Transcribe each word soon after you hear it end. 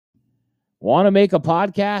Want to make a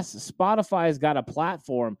podcast? Spotify has got a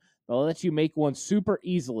platform that lets you make one super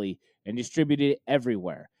easily and distribute it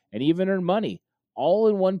everywhere and even earn money all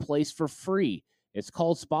in one place for free. It's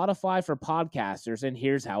called Spotify for Podcasters, and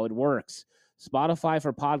here's how it works. Spotify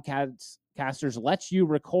for Podcasters lets you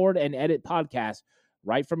record and edit podcasts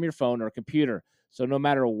right from your phone or computer. So no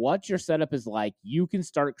matter what your setup is like, you can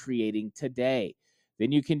start creating today.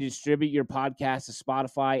 Then you can distribute your podcast to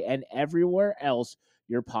Spotify and everywhere else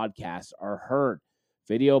your podcasts are heard.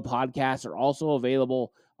 Video podcasts are also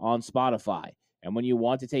available on Spotify. And when you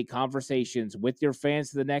want to take conversations with your fans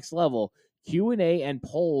to the next level, Q&A and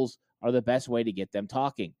polls are the best way to get them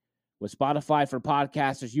talking. With Spotify for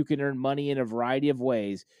Podcasters, you can earn money in a variety of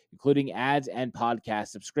ways, including ads and podcast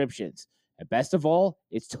subscriptions. And best of all,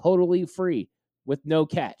 it's totally free with no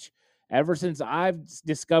catch. Ever since I've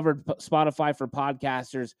discovered Spotify for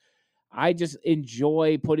Podcasters, I just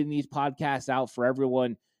enjoy putting these podcasts out for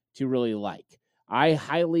everyone to really like. I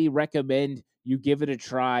highly recommend you give it a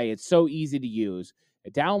try. It's so easy to use.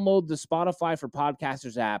 Download the Spotify for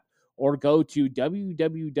Podcasters app or go to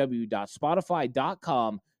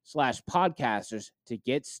www.spotify.com/podcasters to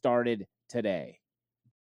get started today.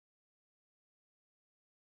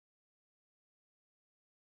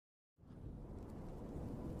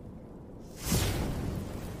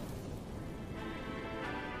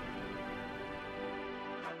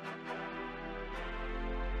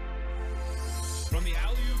 From the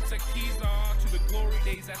alley-oops at Kezar to the glory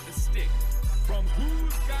days at the stick. From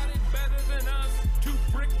who's got it better than us to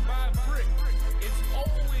brick by brick. It's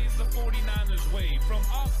always the 49ers way. From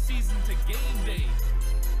off-season to game day.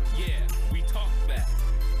 Yeah, we talk that.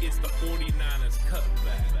 It's the 49ers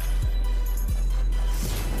cutback.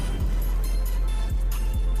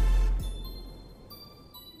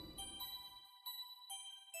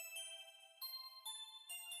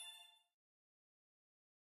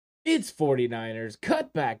 It's 49ers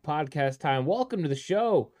Cutback podcast time. Welcome to the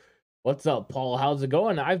show. What's up, Paul? How's it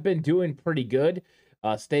going? I've been doing pretty good.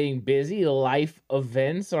 Staying busy. Life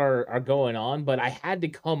events are going on, but I had to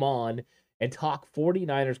come on and talk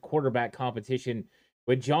 49ers quarterback competition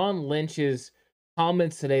with John Lynch's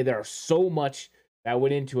comments today. There are so much that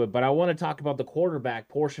went into it, but I want to talk about the quarterback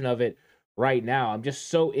portion of it right now. I'm just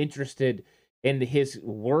so interested in his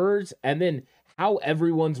words and then how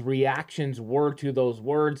everyone's reactions were to those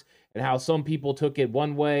words and how some people took it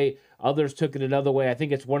one way, others took it another way. I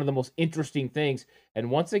think it's one of the most interesting things. And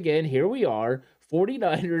once again, here we are,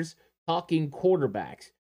 49ers talking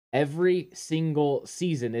quarterbacks. Every single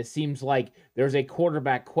season, it seems like there's a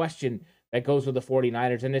quarterback question that goes with the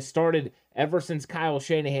 49ers. And it started ever since Kyle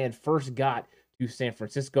Shanahan first got to San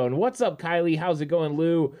Francisco. And what's up, Kylie? How's it going,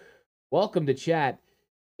 Lou? Welcome to chat.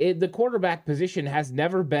 The quarterback position has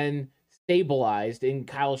never been stabilized in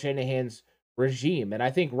Kyle Shanahan's regime. And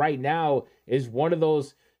I think right now is one of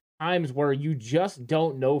those times where you just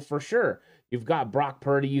don't know for sure. You've got Brock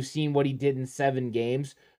Purdy. You've seen what he did in 7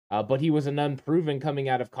 games, but he was an unproven coming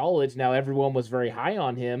out of college. Now, everyone was very high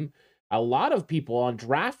on him. A lot of people on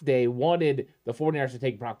draft day wanted the 49ers to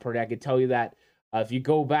take Brock Purdy. I could tell you that if you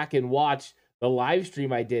go back and watch the live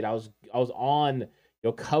stream I did, I was on,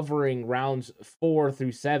 covering rounds 4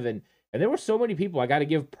 through 7. And there were so many people. I got to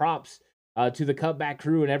give props to the cutback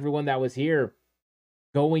crew and everyone that was here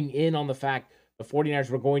going in on the fact the 49ers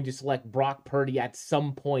were going to select Brock Purdy at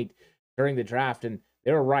some point during the draft. And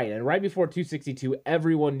they were right. And right before 262,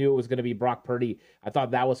 everyone knew it was going to be Brock Purdy. I thought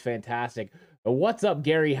that was fantastic. But what's up,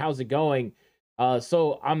 Gary? How's it going?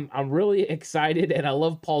 So I'm really excited, and I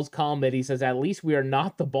love Paul's comment. He says, at least we are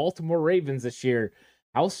not the Baltimore Ravens this year.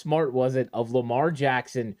 How smart was it of Lamar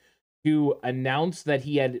Jackson to announce that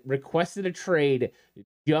he had requested a trade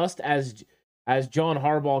just as John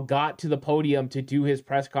Harbaugh got to the podium to do his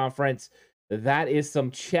press conference? That is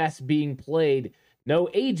some chess being played. No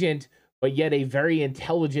agent, but yet a very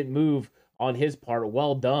intelligent move on his part.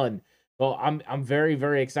 Well done. Well, I'm very,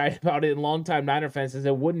 very excited about it. And longtime Niner fans says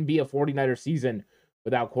it wouldn't be a 49er season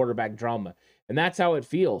without quarterback drama. And that's how it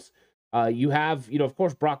feels. You have, of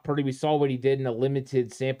course, Brock Purdy. We saw what he did in a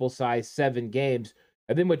limited sample size, 7 games.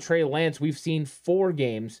 And then with Trey Lance, we've seen 4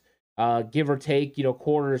 games, give or take,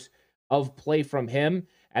 quarters of play from him.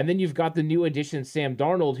 And then you've got the new addition, Sam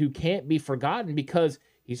Darnold, who can't be forgotten because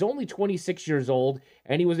he's only 26 years old,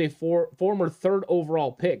 and he was a former 3rd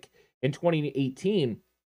overall pick in 2018.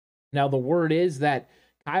 Now, the word is that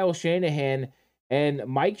Kyle Shanahan and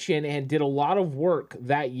Mike Shanahan did a lot of work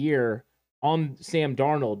that year on Sam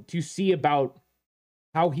Darnold to see about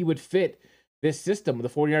how he would fit this system. The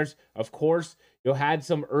 49ers, of course, had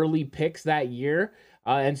some early picks that year,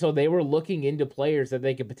 and so they were looking into players that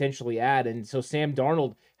they could potentially add. And so Sam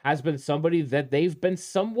Darnold has been somebody that they've been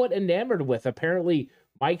somewhat enamored with. Apparently,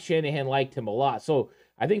 Mike Shanahan liked him a lot. So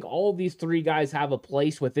I think all of these three guys have a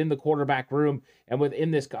place within the quarterback room and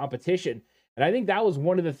within this competition. And I think that was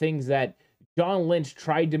one of the things that John Lynch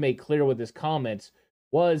tried to make clear with his comments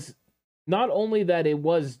was not only that it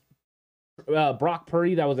was Brock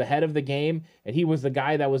Purdy that was ahead of the game, and he was the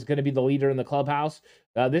guy that was going to be the leader in the clubhouse.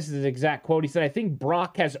 This is his exact quote. He said, I think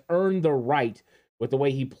Brock has earned the right with the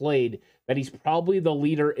way he played that he's probably the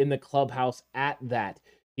leader in the clubhouse at that.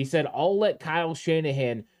 He said, I'll let Kyle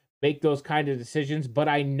Shanahan make those kind of decisions, but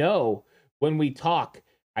I know when we talk,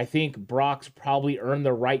 I think Brock's probably earned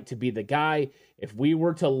the right to be the guy. If we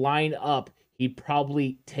were to line up, he'd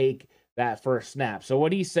probably take that first snap. So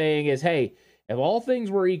what he's saying is, hey, if all things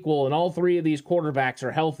were equal and all three of these quarterbacks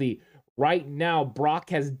are healthy, right now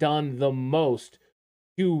Brock has done the most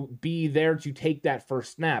to be there to take that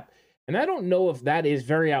first snap. And I don't know if that is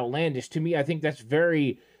very outlandish. To me, I think that's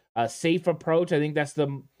very safe approach. I think that's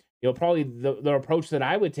probably the approach that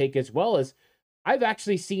I would take, as well as I've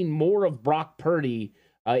actually seen more of Brock Purdy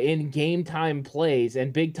in game time plays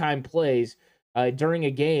and big time plays during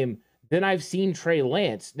a game than I've seen Trey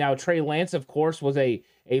Lance. Now, Trey Lance, of course, was a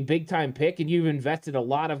big time pick, and you've invested a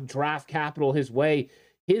lot of draft capital his way.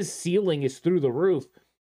 His ceiling is through the roof.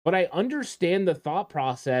 But I understand the thought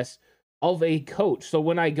process of a coach. So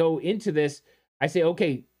when I go into this, I say,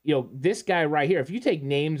 okay, this guy right here, if you take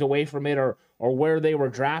names away from it or where they were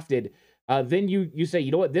drafted, then you say,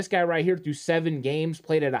 you know what, this guy right here through 7 games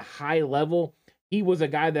played at a high level. He was a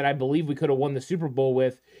guy that I believe we could have won the Super Bowl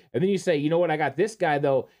with. And then you say, you know what, I got this guy,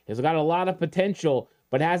 though, has got a lot of potential,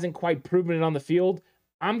 but hasn't quite proven it on the field.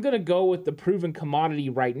 I'm going to go with the proven commodity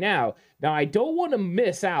right now. Now, I don't want to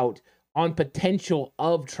miss out on potential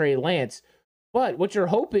of Trey Lance, but what you're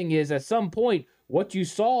hoping is at some point, what you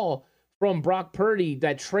saw from Brock Purdy,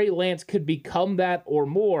 that Trey Lance could become that or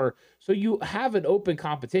more, so you have an open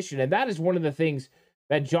competition. And that is one of the things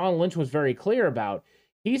that John Lynch was very clear about.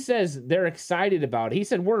 He says they're excited about it. He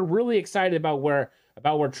said, we're really excited about where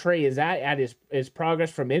Trey is at his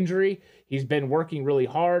progress from injury. He's been working really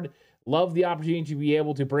hard. Love the opportunity to be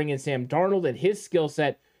able to bring in Sam Darnold and his skill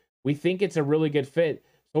set. We think it's a really good fit.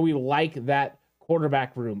 So we like that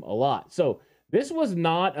quarterback room a lot. So this was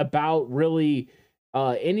not about really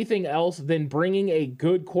anything else than bringing a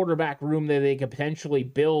good quarterback room that they could potentially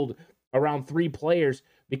build around 3 players,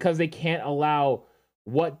 because they can't allow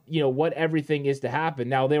what everything is to happen.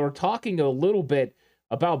 Now, they were talking a little bit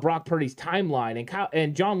about Brock Purdy's timeline,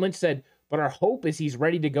 and John Lynch said, but our hope is he's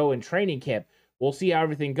ready to go in training camp. We'll see how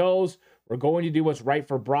everything goes. We're going to do what's right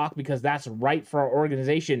for Brock because that's right for our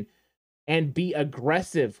organization, and be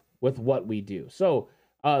aggressive with what we do. So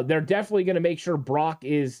they're definitely going to make sure Brock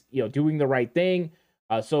is doing the right thing.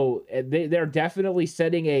 So they're definitely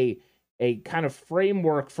setting a kind of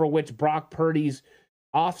framework for which Brock Purdy's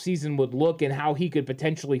offseason would look and how he could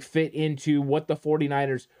potentially fit into what the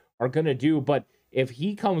 49ers are going to do. But if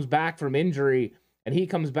he comes back from injury and he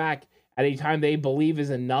comes back at a time they believe is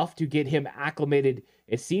enough to get him acclimated,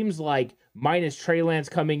 it seems like minus Trey Lance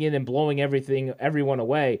coming in and blowing everyone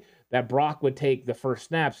away, that Brock would take the first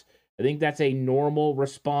snaps. I think that's a normal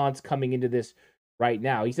response coming into this right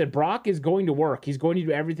now. He said Brock is going to work. He's going to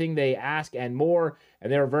do everything they ask and more,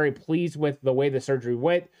 and they're very pleased with the way the surgery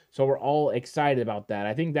went, so we're all excited about that.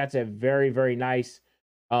 I think that's a very, very nice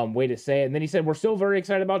way to say it. And then he said, we're still very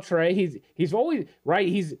excited about Trey. He's always, right,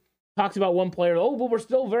 he's talks about one player, but we're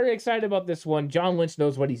still very excited about this one. John Lynch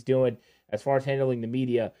knows what he's doing as far as handling the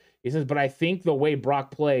media. He says, but I think the way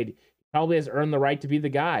Brock played probably has earned the right to be the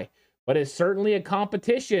guy. But it's certainly a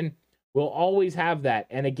competition. We'll always have that.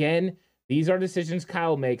 And again, these are decisions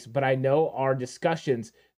Kyle makes, but I know our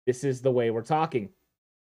discussions, this is the way we're talking.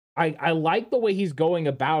 I like the way he's going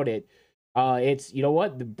about it. It's,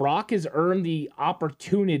 Brock has earned the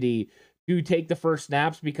opportunity to take the first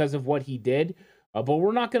snaps because of what he did. But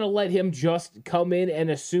we're not going to let him just come in and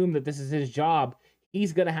assume that this is his job.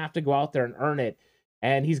 He's going to have to go out there and earn it.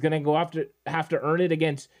 And he's going to have to earn it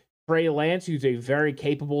against Trey Lance, who's a very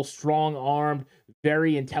capable, strong-armed,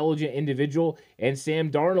 very intelligent individual, and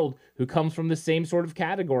Sam Darnold, who comes from the same sort of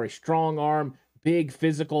category. Strong arm, big,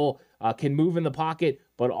 physical, can move in the pocket,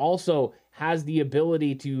 but also has the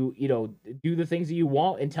ability to, do the things that you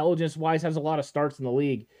want. Intelligence-wise, has a lot of starts in the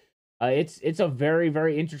league. It's a very,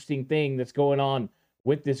 very interesting thing that's going on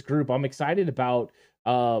with this group. I'm excited about,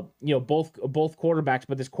 both quarterbacks,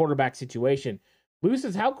 but this quarterback situation. Lou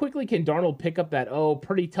says, how quickly can Darnold pick up that,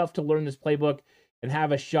 pretty tough to learn this playbook and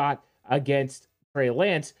have a shot against Trey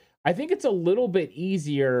Lance? I think it's a little bit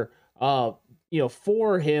easier,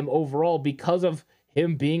 for him overall because of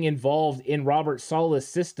him being involved in Robert Saleh's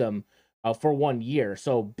system, for 1 year.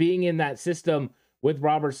 So being in that system with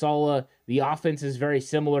Robert Saleh, the offense is very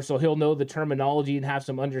similar. So he'll know the terminology and have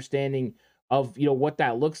some understanding of what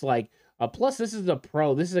that looks like. Plus, this is a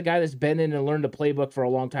pro. This is a guy that's been in and learned the playbook for a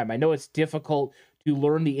long time. I know it's difficult to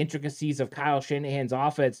learn the intricacies of Kyle Shanahan's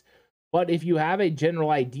offense, but if you have a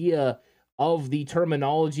general idea of the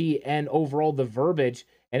terminology and overall the verbiage,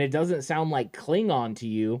 and it doesn't sound like Klingon to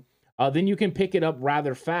you, then you can pick it up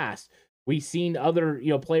rather fast. We've seen other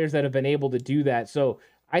players that have been able to do that. So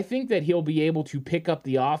I think that he'll be able to pick up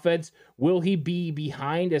the offense. Will he be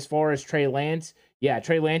behind as far as Trey Lance? Yeah,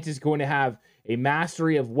 Trey Lance is going to have a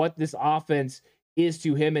mastery of what this offense is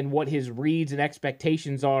to him and what his reads and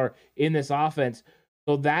expectations are in this offense.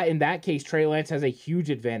 So that in that case, Trey Lance has a huge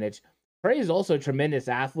advantage. Trey is also a tremendous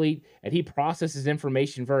athlete, and he processes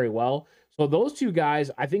information very well. So those two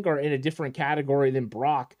guys, I think, are in a different category than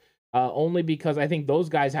Brock, only because I think those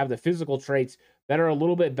guys have the physical traits that are a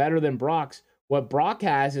little bit better than Brock's. What Brock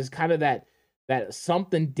has is kind of that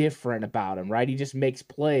something different about him, right? He just makes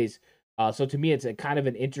plays. So to me, it's a kind of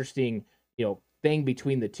an interesting, thing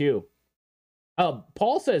between the two.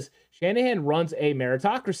 Paul says Shanahan runs a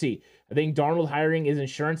meritocracy. I think Darnold hiring is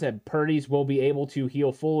insurance that Purdy's will be able to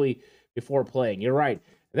heal fully before playing. You're right.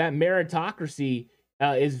 That meritocracy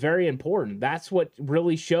is very important. That's what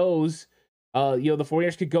really shows, the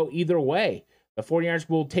 49ers could go either way. The 49ers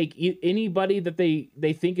will take anybody that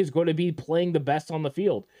they think is going to be playing the best on the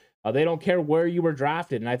field. They don't care where you were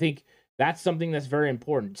drafted. And I think that's something that's very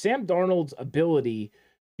important. Sam Darnold's ability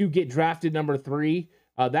to get drafted number 3,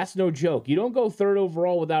 that's no joke. You don't go 3rd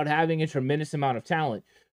overall without having a tremendous amount of talent.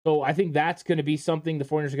 So I think that's going to be something the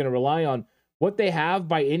 49ers are going to rely on. What they have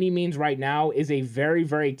by any means right now is a very,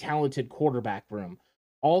 very talented quarterback room.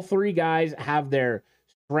 All 3 guys have their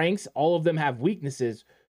strengths. All of them have weaknesses.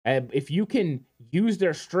 If you can use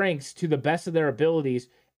their strengths to the best of their abilities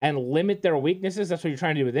and limit their weaknesses, that's what you're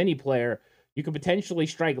trying to do with any player. You could potentially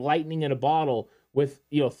strike lightning in a bottle with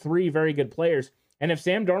 3 very good players. And if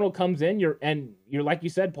Sam Darnold comes in, you're like you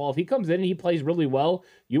said, Paul, if he comes in and he plays really well,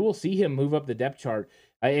 you will see him move up the depth chart.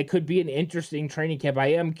 It could be an interesting training camp.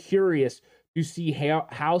 I am curious to see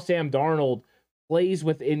how Sam Darnold plays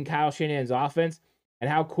within Kyle Shanahan's offense and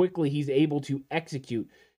how quickly he's able to execute.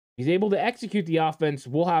 If he's able to execute the offense,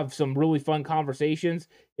 we'll have some really fun conversations.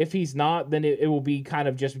 If he's not, then it will be kind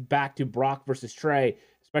of just back to Brock versus Trey,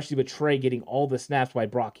 especially with Trey getting all the snaps while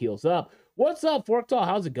Brock heals up. What's up, Forktail?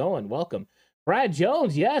 How's it going? Welcome. Brad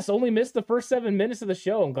Jones, yes, only missed the first 7 minutes of the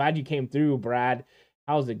show. I'm glad you came through, Brad.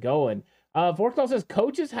 How's it going? Forktail says,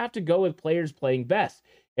 coaches have to go with players playing best.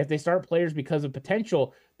 If they start players because of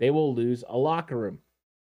potential, they will lose a locker room.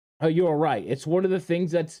 You are right. It's one of the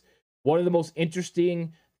things that's one of the most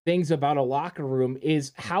interesting things about a locker room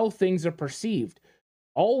is how things are perceived.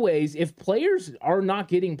 Always, if players are not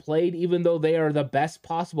getting played, even though they are the best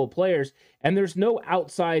possible players, and there's no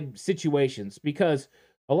outside situations, because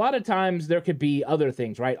a lot of times there could be other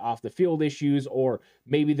things, right? Off the field issues, or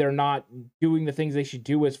maybe they're not doing the things they should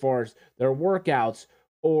do as far as their workouts,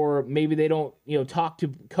 or maybe they don't, talk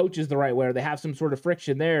to coaches the right way, or they have some sort of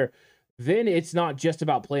friction there. Then it's not just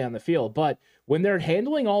about play on the field. But when they're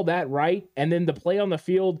handling all that right, and then the play on the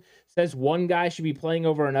field says one guy should be playing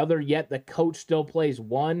over another, yet the coach still plays the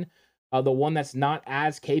one that's not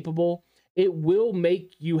as capable, it will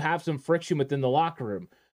make you have some friction within the locker room.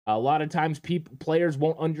 A lot of times players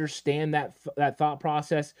won't understand that thought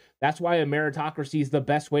process. That's why a meritocracy is the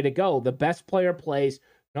best way to go. The best player plays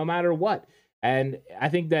no matter what. And I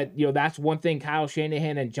think that, that's one thing Kyle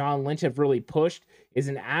Shanahan and John Lynch have really pushed is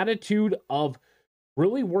an attitude of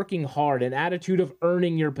really working hard, an attitude of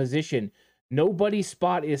earning your position. Nobody's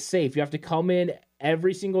spot is safe. You have to come in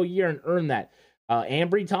every single year and earn that.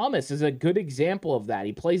 Ambry Thomas is a good example of that.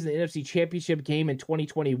 He plays in the NFC Championship game in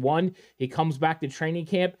 2021. He comes back to training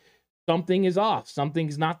camp. Something is off.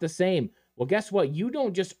 Something's not the same. Well, guess what? You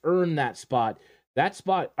don't just earn that spot.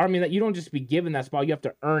 You don't just be given that spot. You have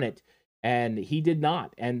to earn it. And he did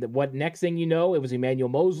not. And what next thing you know, it was Emmanuel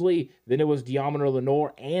Mosley, then it was Deommodore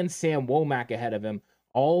Lenoir and Sam Womack ahead of him,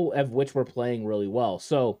 all of which were playing really well.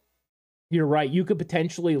 So you're right. You could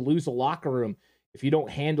potentially lose a locker room if you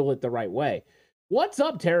don't handle it the right way. What's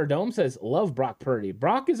up, Terror Dome says, love Brock Purdy.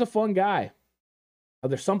 Brock is a fun guy.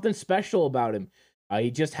 There's something special about him.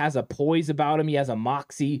 He just has a poise about him. He has a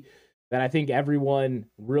moxie that I think everyone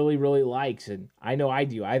really, really likes. And I know I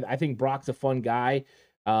do. I think Brock's a fun guy.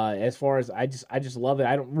 As far as I just love it.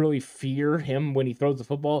 I don't really fear him when he throws the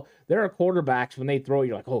football. There are quarterbacks when they throw,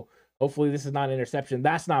 you're like, oh, hopefully this is not an interception.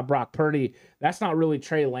 That's not Brock Purdy. That's not really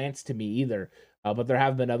Trey Lance to me either. But there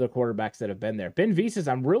have been other quarterbacks that have been there. Ben V says,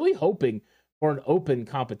 I'm really hoping for an open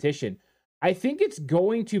competition. I think it's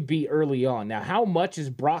going to be early on. Now, how much is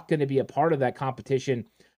Brock going to be a part of that competition?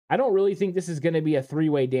 I don't really think this is going to be a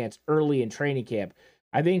three-way dance early in training camp.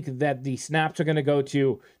 I think that the snaps are going to go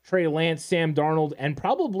to Trey Lance, Sam Darnold, and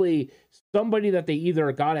probably somebody that they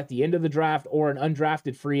either got at the end of the draft or an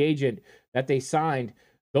undrafted free agent that they signed.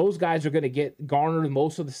 Those guys are going to get garnered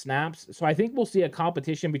most of the snaps. So I think we'll see a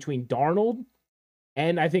competition between Darnold,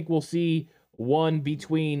 and I think we'll see one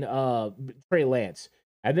between Trey Lance.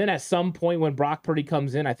 And then at some point when Brock Purdy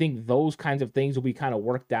comes in, I think those kinds of things will be kind of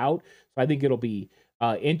worked out. So I think it'll be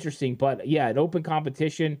interesting. But yeah, an open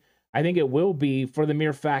competition, I think it will be, for the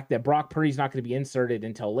mere fact that Brock Purdy's not going to be inserted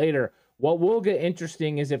until later. What will get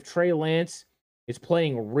interesting is if Trey Lance is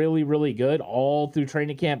playing really, really good all through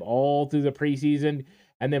training camp, all through the preseason,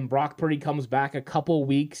 and then Brock Purdy comes back a couple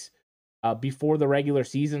weeks before the regular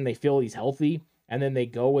season, they feel he's healthy, and then they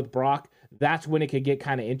go with Brock. That's when it could get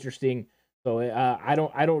kind of interesting. So I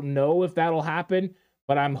don't know if that'll happen,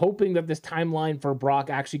 but I'm hoping that this timeline for Brock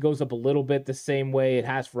actually goes up a little bit the same way it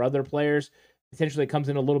has for other players. Potentially it comes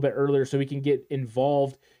in a little bit earlier so we can get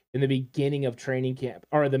involved in the beginning of training camp,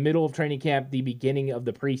 or the middle of training camp, the beginning of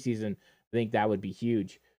the preseason. I think that would be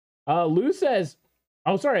huge. Lou says,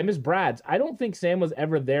 oh, sorry, I missed Brad's. I don't think Sam was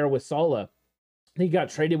ever there with Saleh. He got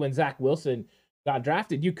traded when Zach Wilson got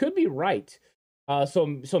drafted. You could be right.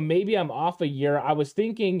 So maybe I'm off a year. I was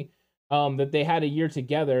thinking that they had a year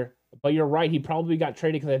together, but you're right. He probably got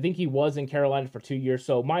traded because I think he was in Carolina for 2 years.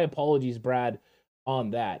 So my apologies, Brad,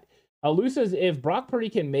 on that. Lou says, if Brock Purdy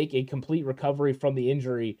can make a complete recovery from the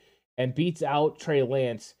injury and beats out Trey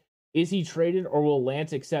Lance, is he traded, or will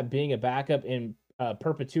Lance accept being a backup in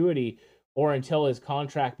perpetuity or until his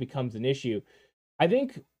contract becomes an issue? I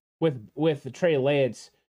think with Trey Lance,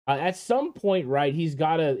 at some point, right, he's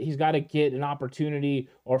got to get an opportunity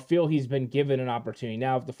or feel he's been given an opportunity.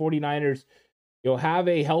 Now, if the 49ers have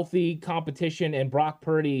a healthy competition and Brock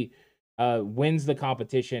Purdy wins the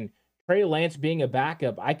competition, Trey Lance being a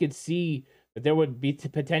backup, I could see that there would be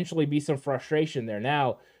potentially be some frustration there.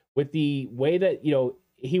 Now, with the way that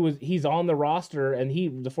he's on the roster and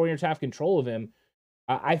the 49ers have control of him,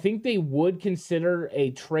 I think they would consider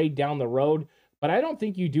a trade down the road, but I don't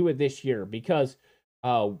think you do it this year because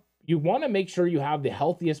you want to make sure you have the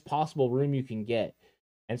healthiest possible room you can get.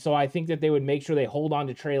 And so I think that they would make sure they hold on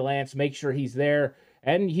to Trey Lance, make sure he's there,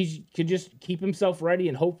 and he could just keep himself ready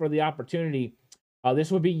and hope for the opportunity.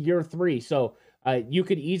 This would be year 3. So you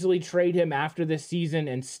could easily trade him after this season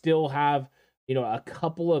and still have, a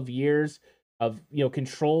couple of years of,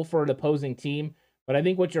 control for an opposing team. But I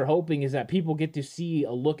think what you're hoping is that people get to see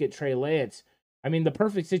a look at Trey Lance. I mean, the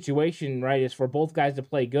perfect situation, right, is for both guys to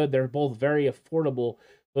play good. They're both very affordable.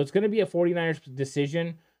 So it's going to be a 49ers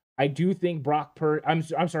decision. I do think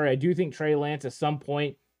I do think Trey Lance at some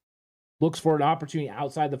point looks for an opportunity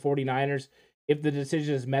outside the 49ers if the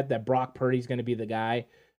decision is met that Brock Purdy is going to be the guy.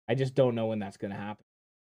 I just don't know when that's going to happen.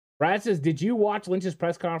 Brad says, did you watch Lynch's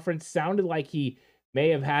press conference? Sounded like he may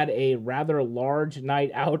have had a rather large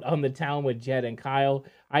night out on the town with Jed and Kyle.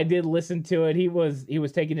 I did listen to it. He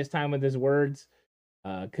was taking his time with his words.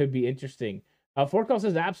 Could be interesting. Forcall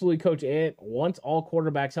says, absolutely, Coach Ant. Once all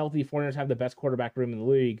quarterbacks healthy, 49ers have the best quarterback room in the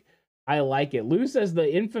league. I like it. Lou says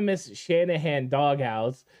the infamous Shanahan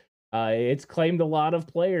doghouse. It's claimed a lot of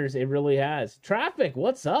players. It really has. Traffic,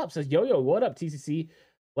 what's up? Says, yo, what up, TCC?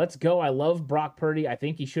 Let's go. I love Brock Purdy. I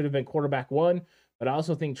think he should have been quarterback 1, but I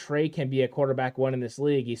also think Trey can be a quarterback 1 in this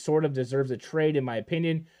league. He sort of deserves a trade, in my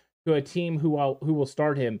opinion, to a team who will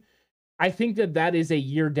start him. I think that is a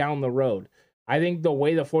year down the road. I think the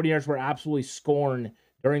way the 49ers were absolutely scorned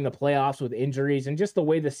during the playoffs with injuries and just the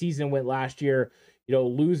way the season went last year,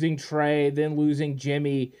 losing Trey, then losing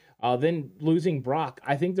Jimmy, then losing Brock.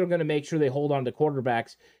 I think they're going to make sure they hold on to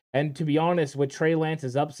quarterbacks. And to be honest, with Trey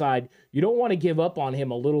Lance's upside, you don't want to give up on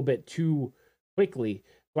him a little bit too quickly.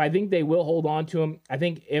 So I think they will hold on to him. I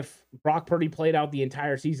think if Brock Purdy played out the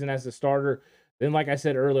entire season as a starter, then like I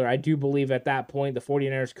said earlier, I do believe at that point the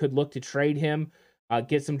 49ers could look to trade him,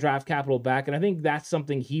 get some draft capital back. And I think that's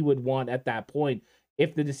something he would want at that point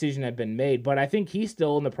if the decision had been made. But I think he's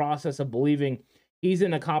still in the process of believing he's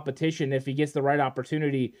in a competition. If he gets the right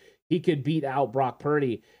opportunity, he could beat out Brock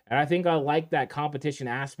Purdy. And I think I like that competition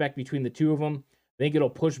aspect between the two of them. I think it'll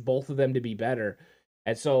push both of them to be better.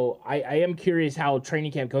 And so I am curious how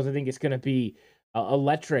training camp goes. I think it's going to be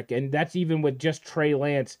electric. And that's even with just Trey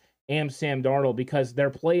Lance and Sam Darnold, because their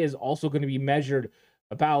play is also going to be measured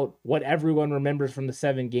about what everyone remembers from the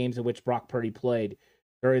 7 games in which Brock Purdy played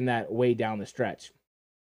during that way down the stretch.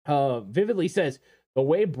 Vividly says, the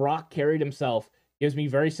way Brock carried himself gives me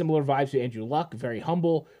very similar vibes to Andrew Luck. Very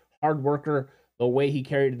humble, hard worker. the way he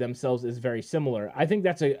carried themselves is very similar. I think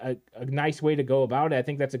that's a nice way to go about it. I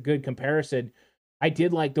think that's a good comparison. I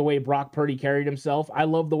did like the way Brock Purdy carried himself. I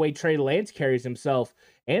love the way Trey Lance carries himself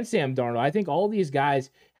and Sam Darnold. I think all these guys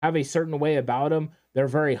have a certain way about them. They're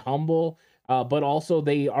very humble, but also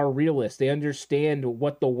they are realists. They understand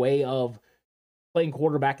what the way of playing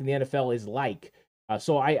quarterback in the NFL is like.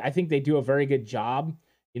 So I think they do a very good job,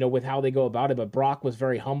 with how they go about it. But Brock was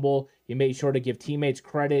very humble. He made sure to give teammates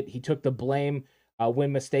credit. He took the blame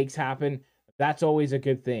when mistakes happen. That's always a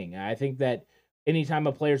good thing. I think that anytime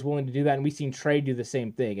a player is willing to do that, and we've seen Trey do the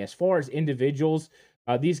same thing. As far as individuals,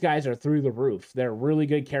 these guys are through the roof. They're really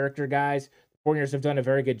good character guys. The 49ers have done a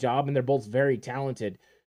very good job, and they're both very talented.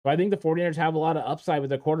 So I think the 49ers have a lot of upside with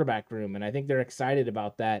their quarterback room, and I think they're excited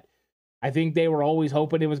about that. I think they were always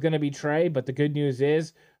hoping it was going to be Trey, but the good news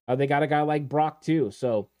is they got a guy like Brock too.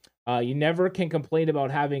 So you never can complain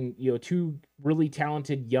about having two really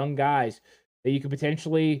talented young guys that you could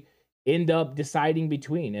potentially end up deciding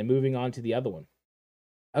between and moving on to the other one.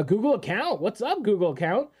 A Google account, what's up, Google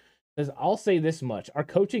account? Says, I'll say this much: our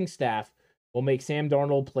coaching staff will make Sam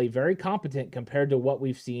Darnold play very competent compared to what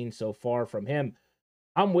we've seen so far from him.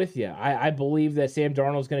 I'm with you. I believe that Sam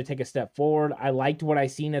Darnold is going to take a step forward. I liked what I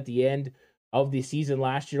seen at the end of the season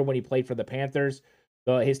last year when he played for the Panthers.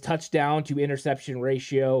 His touchdown to interception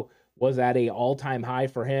ratio was at an all-time high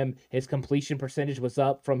for him. His completion percentage was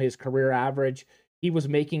up from his career average. He was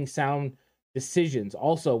making sound decisions.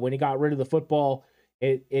 Also, when he got rid of the football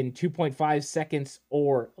in 2.5 seconds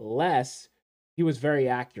or less, he was very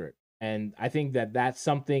accurate. And I think that that's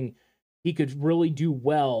something he could really do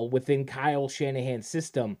well within Kyle Shanahan's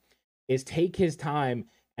system, is take his time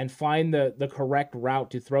and find the correct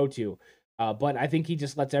route to throw to. But I think he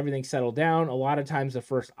just lets everything settle down. A lot of times the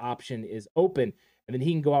first option is open, and then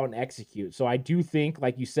he can go out and execute. So I do think,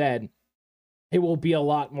 like you said, it will be a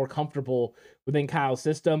lot more comfortable within Kyle's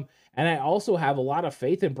system. And I also have a lot of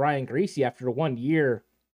faith in Brian Griese after 1 year.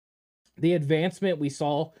 The advancement we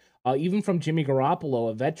saw, even from Jimmy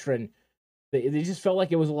Garoppolo, a veteran, they just felt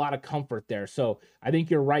like it was a lot of comfort there. So I think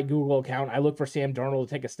you're right, Google account. I look for Sam Darnold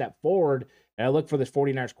to take a step forward, and I look for this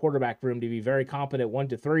 49ers quarterback room to be very competent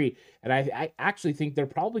 1-3. And I actually think they're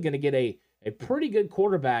probably going to get a pretty good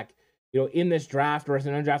quarterback, in this draft or as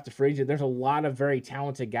an undrafted free agent. There's a lot of very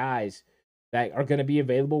talented guys that are going to be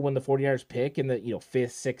available when the 49ers pick in the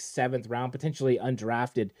 5th, 6th, 7th round, potentially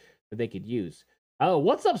undrafted, that they could use. Oh,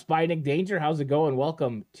 what's up, Spy Nick Danger? How's it going?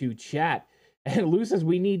 Welcome to chat. And Lou says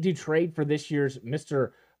we need to trade for this year's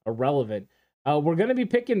Mr. Irrelevant. We're going to be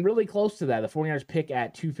picking really close to that. The 49ers pick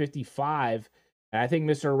at 255. And I think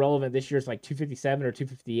Mr. Irrelevant this year is like 257 or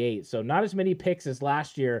 258. So not as many picks as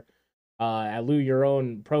last year. At Lou, your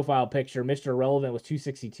own profile picture, Mr. Irrelevant was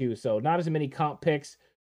 262. So not as many comp picks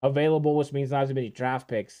available, which means not as many draft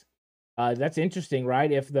picks. That's interesting,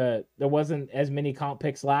 right? If there wasn't as many comp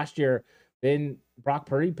picks last year, then Brock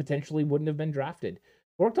Purdy potentially wouldn't have been drafted.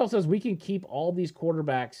 Orktel says we can keep all these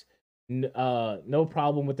quarterbacks, no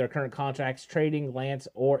problem with their current contracts. Trading Lance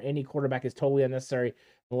or any quarterback is totally unnecessary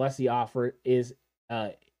unless the offer is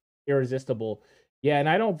irresistible. Yeah, and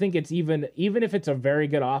I don't think it's even if it's a very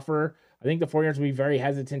good offer, I think the 49ers will be very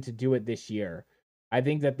hesitant to do it this year. I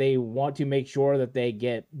think that they want to make sure that they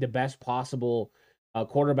get the best possible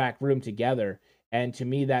quarterback room together. And to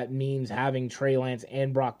me, that means having Trey Lance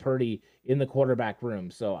and Brock Purdy in the quarterback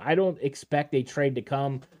room. So I don't expect a trade to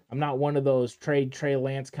come. I'm not one of those trade Trey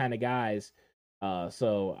Lance kind of guys.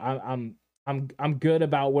 So I'm good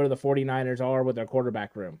about where the 49ers are with their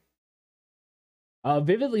quarterback room.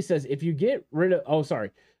 Vividly says if you get rid of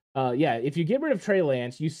if you get rid of Trey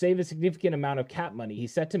Lance, you save a significant amount of cap money.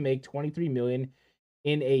 He's set to make $23 million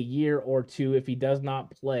in a year or two if he does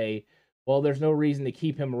not play. Well, there's no reason to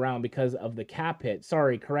keep him around because of the cap hit.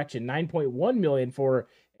 Sorry, correction, $9.1 million for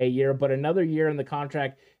a year, but another year in the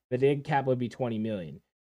contract, the dead cap would be $20 million.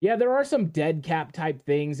 Yeah, there are some dead cap type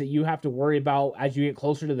things that you have to worry about as you get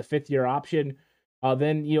closer to the 5th year option.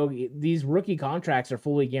 Then these rookie contracts are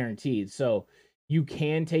fully guaranteed, so you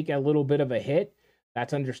can take a little bit of a hit.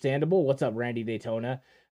 That's understandable. What's up, Randy Daytona?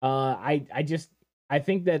 I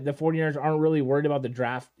think that the 49ers aren't really worried about the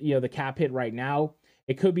draft, the cap hit right now.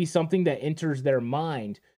 It could be something that enters their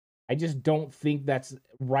mind. I just don't think that's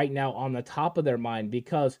right now on the top of their mind,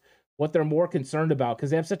 because what they're more concerned about, because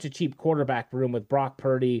they have such a cheap quarterback room with Brock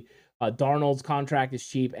Purdy, Darnold's contract is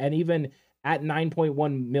cheap, and even at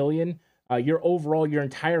 $9.1 million, your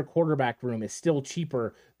entire quarterback room is still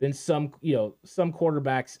cheaper than some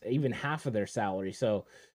quarterbacks, even half of their salary. So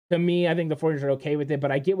to me, I think the 49ers are okay with it,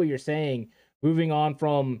 but I get what you're saying. Moving on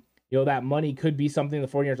from, that money could be something the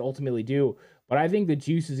 49ers ultimately do. But I think the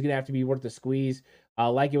juice is going to have to be worth the squeeze.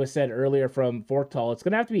 Like it was said earlier from Forktal, it's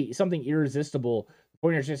going to have to be something irresistible. The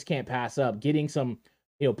 49ers just can't pass up getting some,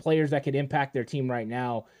 players that could impact their team right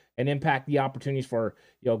now and impact the opportunities for,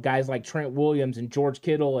 guys like Trent Williams and George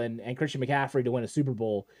Kittle and Christian McCaffrey to win a Super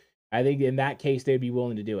Bowl. I think in that case, they'd be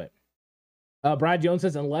willing to do it. Brad Jones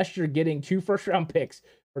says, unless you're getting 2 first-round picks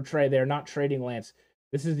for Trey, they're not trading Lance.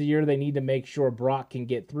 This is the year they need to make sure Brock can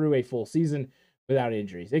get through a full season without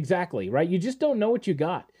injuries. Exactly, right? You just don't know what you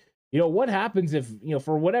got. What happens if,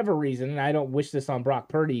 for whatever reason, and I don't wish this on Brock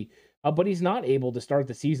Purdy, but he's not able to start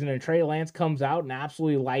the season and Trey Lance comes out and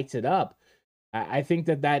absolutely lights it up. I think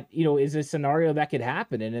that is a scenario that could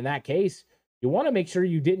happen. And in that case, you want to make sure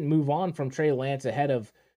you didn't move on from Trey Lance ahead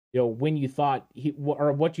of, when you thought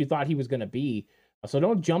what you thought he was going to be. So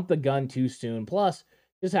don't jump the gun too soon. Plus,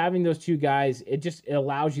 just having those two guys, it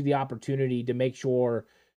allows you the opportunity to make sure,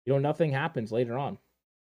 nothing happens later on.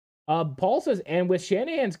 Paul says, and with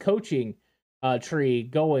Shanahan's coaching tree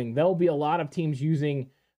going, there'll be a lot of teams using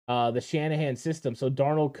the Shanahan system. So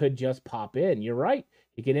Darnold could just pop in. You're right.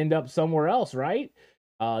 He could end up somewhere else, right?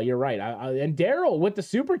 You're right. And Daryl with the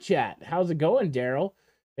super chat. How's it going, Daryl?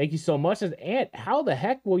 Thank you so much. Says, Ant, how the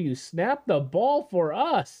heck will you snap the ball for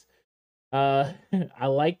us? I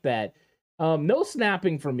like that. No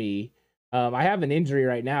snapping for me. I have an injury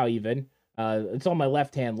right now, even. It's on my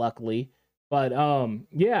left hand, luckily. But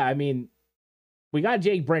yeah, I mean, we got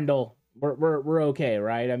Jake Brendel. We're okay,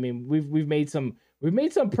 right? I mean, we've made some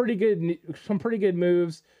pretty good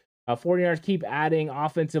moves. 49ers keep adding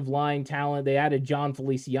offensive line talent. They added John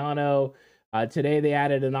Feliciano. Today they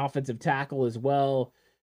added an offensive tackle as well.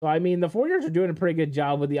 So I mean, the 49ers are doing a pretty good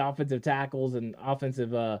job with the offensive tackles and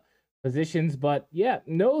offensive positions. But yeah,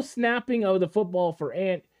 no snapping of the football for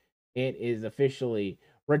Ant. Ant is officially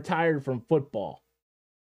retired from football.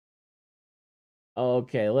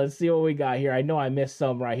 Okay, let's see what we got here. I know I missed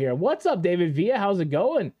some right here. What's up, David Villa? How's it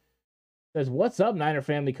going? Says, what's up, Niner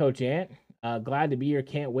family coach Ant? Glad to be here.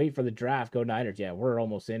 Can't wait for the draft. Go Niners. Yeah, we're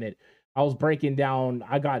almost in it. I was breaking down.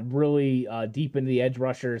 I got really deep into the edge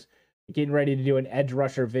rushers. Getting ready to do an edge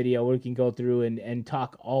rusher video. We can go through and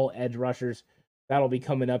talk all edge rushers. That'll be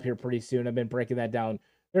coming up here pretty soon. I've been breaking that down.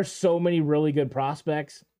 There's so many really good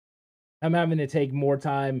prospects. I'm having to take more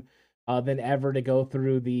time than ever to go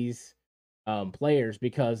through these players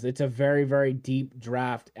because it's a very, very deep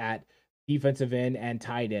draft at defensive end and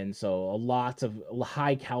tight end. So a lots of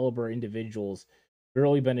high caliber individuals.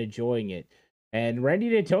 Really been enjoying it. And Randy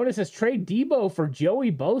Daytona says trade Debo for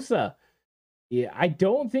Joey Bosa. Yeah, I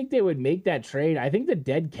don't think they would make that trade. I think the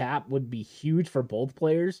dead cap would be huge for both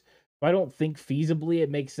players. But I don't think feasibly it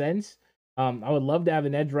makes sense. I would love to have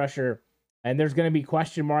an edge rusher. And there's going to be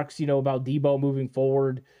question marks, about Debo moving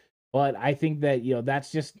forward. But I think that,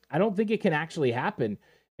 that's just, I don't think it can actually happen.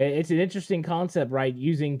 It's an interesting concept, right?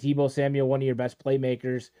 Using Debo Samuel, one of your best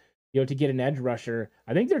playmakers, to get an edge rusher.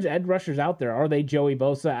 I think there's edge rushers out there. Are they Joey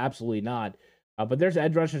Bosa? Absolutely not. But there's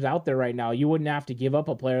edge rushers out there right now. You wouldn't have to give up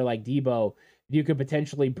a player like Debo. You could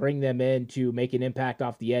potentially bring them in to make an impact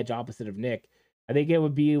off the edge opposite of Nick. I think it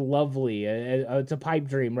would be lovely. It's a pipe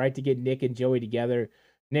dream, right, to get Nick and Joey together.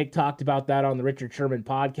 Nick talked about that on the Richard Sherman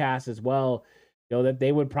podcast as well, that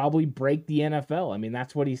they would probably break the NFL. I mean,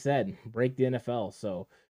 that's what he said, break the NFL. So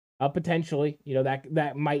potentially,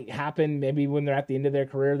 that might happen. Maybe when they're at the end of their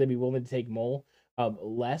career, they'd be willing to take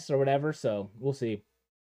less or whatever. So we'll see.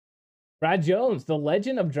 Brad Jones, the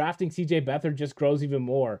legend of drafting CJ Beathard just grows even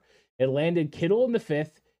more. It landed Kittle in the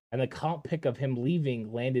 5th, and the comp pick of him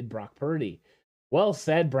leaving landed Brock Purdy. Well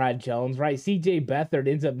said, Brad Jones, right? CJ Beathard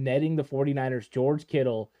ends up netting the 49ers George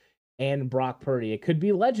Kittle and Brock Purdy. It could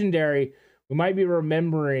be legendary. We might be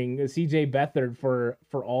remembering CJ Beathard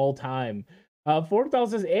for all time. Forkdal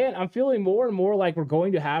says, and I'm feeling more and more like we're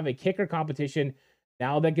going to have a kicker competition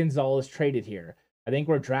now that Gonzalez traded here. I think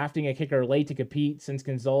we're drafting a kicker late to compete since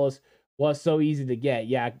Gonzalez was so easy to get.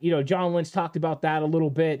 Yeah, John Lynch talked about that a little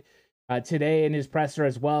bit today in his presser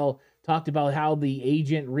as well. Talked about how the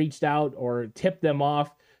agent reached out or tipped them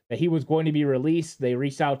off that he was going to be released. They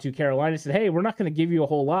reached out to Carolina and said, hey, we're not going to give you a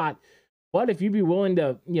whole lot, but if you'd be willing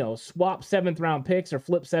to, swap 7th round picks or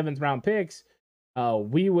flip 7th round picks,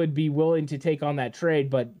 we would be willing to take on that trade.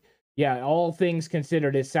 But yeah, all things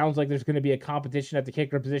considered, it sounds like there's going to be a competition at the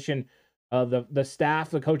kicker position.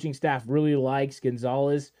 The coaching staff really likes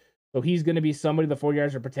Gonzalez. So he's going to be somebody the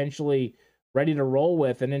 49ers are potentially ready to roll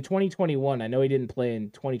with. And in 2021, I know he didn't play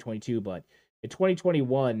in 2022, but in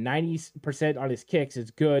 2021, 90% on his kicks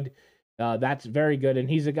is good. That's very good. And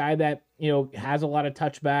he's a guy that, has a lot of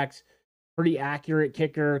touchbacks, pretty accurate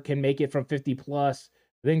kicker, can make it from 50 plus.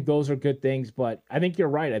 I think those are good things, but I think you're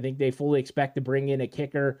right. I think they fully expect to bring in a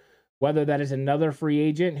kicker whether that is another free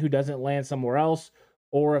agent who doesn't land somewhere else,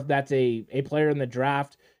 or if that's a player in the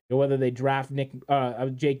draft, whether they draft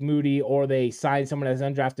Jake Moody or they sign someone as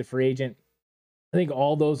an undrafted free agent. I think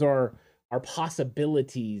all those are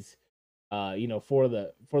possibilities, for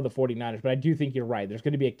the 49ers. But I do think you're right. There's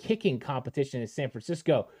going to be a kicking competition in San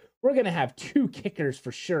Francisco. We're going to have 2 kickers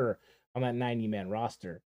for sure on that 90-man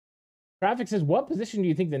roster. Traffic says, what position do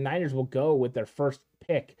you think the Niners will go with their first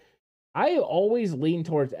pick? I always lean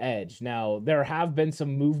towards edge. Now, there have been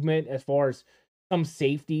some movement as far as some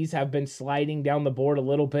safeties have been sliding down the board a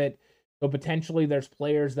little bit. So potentially there's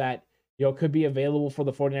players that, could be available for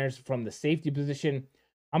the 49ers from the safety position.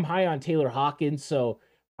 I'm high on Taylor Hawkins, so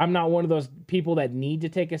I'm not one of those people that need to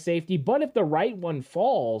take a safety. But if the right one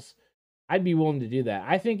falls, I'd be willing to do that.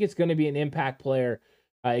 I think it's going to be an impact player.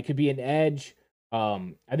 It could be an edge.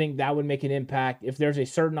 I think that would make an impact. If there's a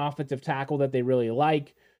certain offensive tackle that they really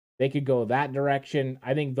like, they could go that direction.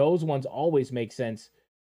 I think those ones always make sense.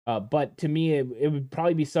 But to me, it would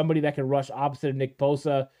probably be somebody that could rush opposite of Nick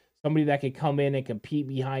Bosa, somebody that could come in and compete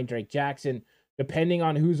behind Drake Jackson, depending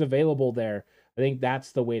on who's available there. I think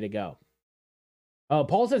that's the way to go.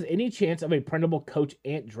 Paul says, any chance of a printable Coach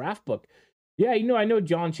Ant draft book? Yeah, I know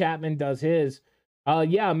John Chapman does his.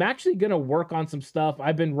 Yeah, I'm actually going to work on some stuff.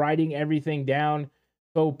 I've been writing everything down,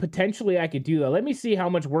 so potentially I could do that. Let me see how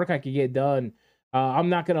much work I could get done. I'm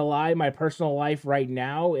not going to lie, my personal life right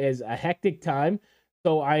now is a hectic time,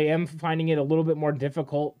 so I am finding it a little bit more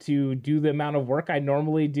difficult to do the amount of work I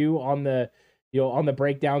normally do on the, on the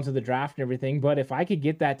breakdowns of the draft and everything. But if I could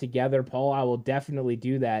get that together, Paul, I will definitely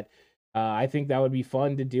do that. I think that would be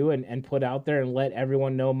fun to do and put out there and let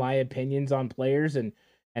everyone know my opinions on players and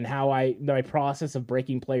how my process of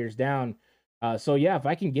breaking players down. So yeah, if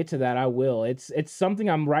I can get to that, I will. It's something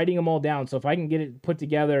I'm writing them all down. So if I can get it put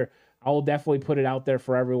together, I will definitely put it out there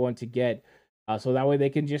for everyone to get. So that way they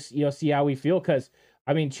can just, see how we feel. Cause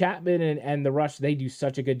I mean, Chapman and the Rush, they do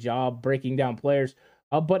such a good job breaking down players.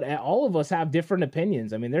 But all of us have different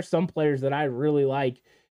opinions. I mean, there's some players that I really like,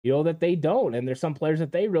 that they don't. And there's some players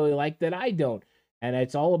that they really like that I don't. And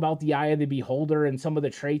it's all about the eye of the beholder and some of the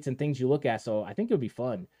traits and things you look at. So I think it would be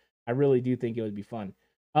fun. I really do think it would be fun.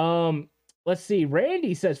 Let's see.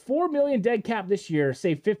 Randy says 4 million dead cap this year,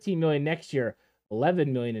 save 15 million next year,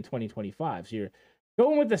 11 million in 2025. So you're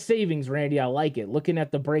going with the savings, Randy. I like it. Looking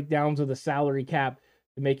at the breakdowns of the salary cap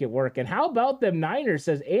to make it work. And how about them Niners,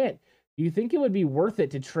 says Ant? Do you think it would be worth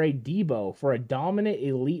it to trade Debo for a dominant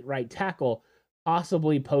elite right tackle,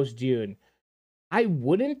 possibly post June? I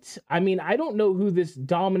wouldn't. I mean, I don't know who this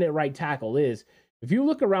dominant right tackle is. If you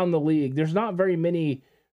look around the league, there's not very many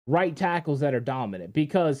right tackles that are dominant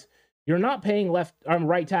because you're not paying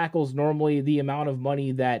right tackles normally the amount of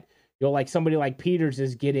money that like somebody like Peters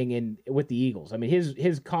is getting in with the Eagles. I mean,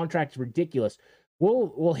 his contract's ridiculous.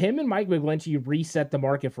 Will him and Mike McGlinchey reset the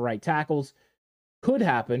market for right tackles? Could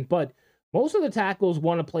happen, but most of the tackles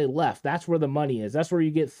want to play left. That's where the money is. That's where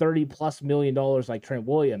you get $30+ million like Trent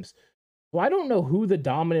Williams. So I don't know who the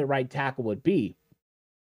dominant right tackle would be.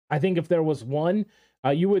 I think if there was one,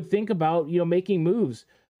 you would think about, making moves.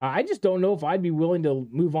 I just don't know if I'd be willing to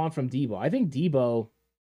move on from Debo. I think Debo,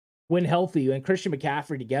 when healthy, and Christian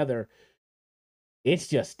McCaffrey together, it's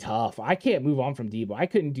just tough. I can't move on from Debo. I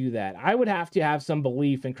couldn't do that. I would have to have some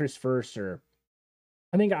belief in Chris Furster.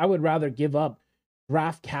 I think I would rather give up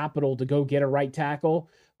draft capital to go get a right tackle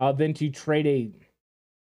than to trade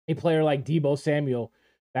a player like Debo Samuel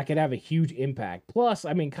that could have a huge impact. Plus,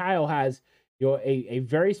 I mean, Kyle has a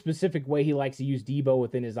very specific way he likes to use Debo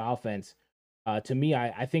within his offense. To me,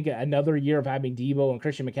 I think another year of having Debo and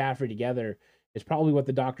Christian McCaffrey together is probably what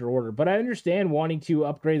the doctor ordered. But I understand wanting to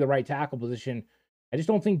upgrade the right tackle position. I just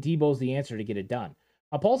don't think Debo's the answer to get it done.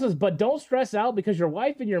 Paul says, but don't stress out because your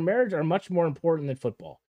wife and your marriage are much more important than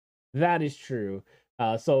football. That is true.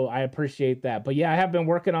 So I appreciate that. But yeah, I have been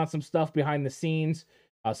working on some stuff behind the scenes.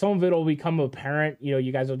 Some of it will become apparent.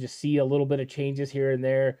 You guys will just see a little bit of changes here and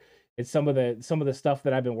there. It's some of the stuff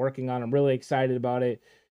that I've been working on. I'm really excited about it.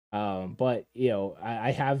 But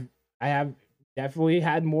I have definitely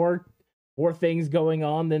had more things going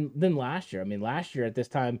on than last year. I mean, last year at this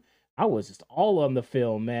time, I was just all on the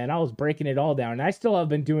film, man. I was breaking it all down, and I still have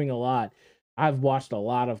been doing a lot. I've watched a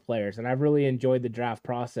lot of players, and I've really enjoyed the draft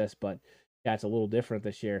process, but yeah, it's a little different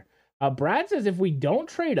this year. Brad says if we don't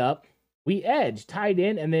trade up, we edge, tied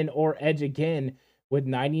in, and then or edge again with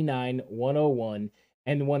 99, 101,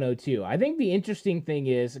 and 102. I think the interesting thing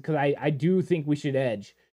is, because I do think we should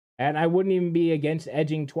edge, and I wouldn't even be against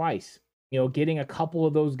edging twice. Getting a couple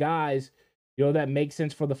of those guys, that makes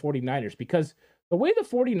sense for the 49ers, because the way the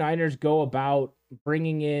 49ers go about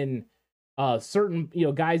bringing in certain,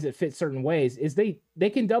 guys that fit certain ways, is they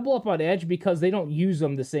can double up on edge because they don't use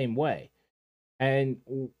them the same way. And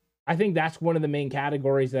I think that's one of the main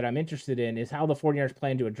categories that I'm interested in, is how the 49ers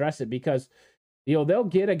plan to address it, because they'll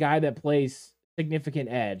get a guy that plays significant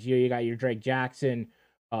edge. You got your Drake Jackson,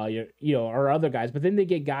 or other guys, but then they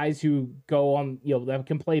get guys who go on, that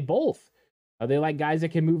can play both. They like guys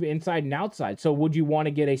that can move inside and outside. So would you want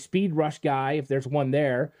to get a speed rush guy, if there's one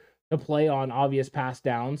there, to play on obvious pass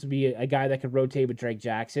downs, be a guy that could rotate with Drake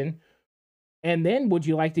Jackson? And then would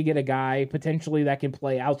you like to get a guy potentially that can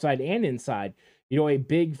play outside and inside? A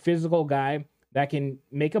big physical guy that can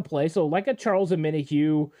make a play. So like a Charles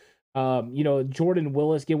Omenihu, Jordan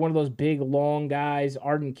Willis, get one of those big, long guys,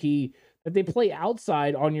 Arden Key, that they play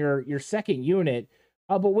outside on your second unit.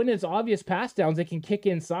 But when it's obvious pass downs, they can kick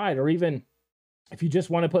inside. Or even if you just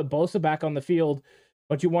want to put Bosa back on the field,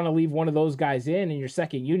 but you want to leave one of those guys in your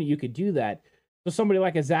second unit, you could do that. So somebody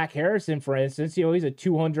like a Zach Harrison, for instance, he's a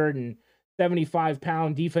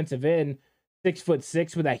 275-pound defensive end,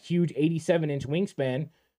 6'6" with that huge 87-inch wingspan.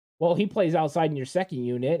 Well, he plays outside in your second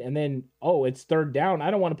unit, and then, it's third down.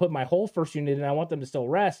 I don't want to put my whole first unit in. I want them to still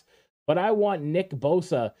rest, but I want Nick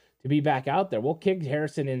Bosa to be back out there. We'll kick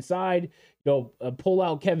Harrison inside, pull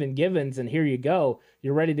out Kevin Givens, and here you go.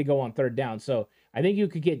 You're ready to go on third down. So I think you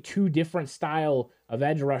could get two different style of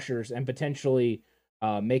edge rushers and potentially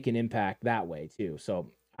make an impact that way too.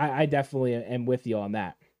 So I definitely am with you on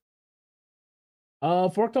that.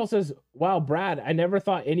 Forktail says, wow, Brad, I never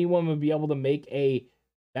thought anyone would be able to make me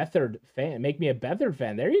a Beathard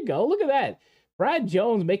fan. There you go. Look at that. Brad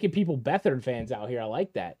Jones making people Beathard fans out here. I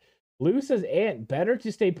like that. Lou says, Ant, better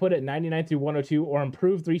to stay put at 99 through 102 or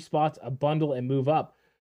improve 3 spots, a bundle, and move up.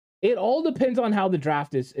 It all depends on how the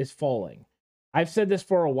draft is falling. I've said this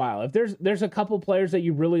for a while. If there's a couple players that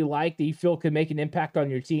you really like that you feel could make an impact on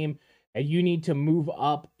your team, and you need to move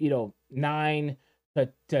up, 9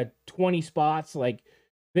 to 20 spots,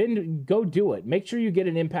 then go do it. Make sure you get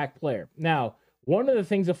an impact player. Now, one of the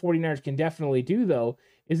things the 49ers can definitely do, though,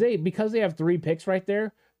 is because they have 3 picks right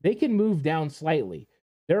there, they can move down slightly.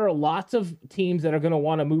 There are lots of teams that are going to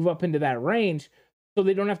want to move up into that range, so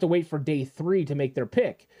they don't have to wait for day 3 to make their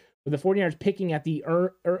pick. With the 49ers picking at the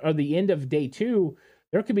end of day 2,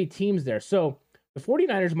 there could be teams there. So the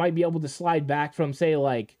 49ers might be able to slide back from, say,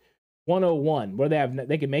 101, where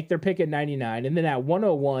they can make their pick at 99, and then at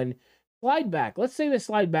 101, slide back. Let's say they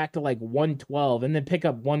slide back to 112 and then pick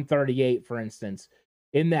up 138, for instance,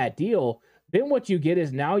 in that deal. Then what you get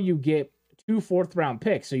is now you get 2 4th-round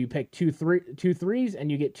picks. So you pick 2 threes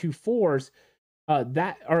and you get 2 4s.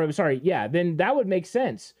 Then that would make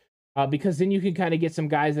sense because then you can kind of get some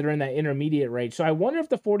guys that are in that intermediate range. So I wonder if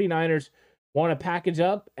the 49ers want to package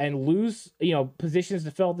up and lose, positions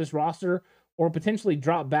to fill out this roster, or potentially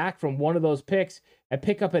drop back from one of those picks and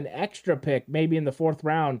pick up an extra pick, maybe in the 4th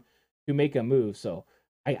round, to make a move. So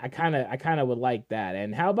I kind of would like that.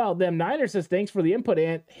 And how about them? Niners says, thanks for the input,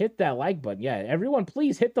 and hit that like button. Yeah, everyone,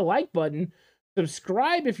 please hit the like button.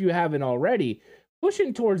 Subscribe if you haven't already.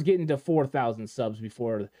 Pushing towards getting to 4,000 subs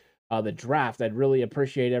before the draft. I'd really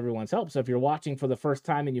appreciate everyone's help. So if you're watching for the first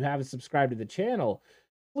time and you haven't subscribed to the channel,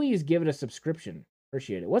 please give it a subscription.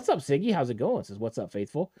 Appreciate it. What's up, Siggy? How's it going? Says, what's up,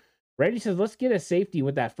 Faithful? Reggie says, let's get a safety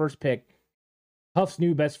with that first pick. Huff's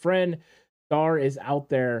new best friend. Star is out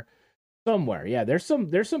there somewhere. Yeah, there's some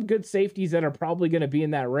good safeties that are probably going to be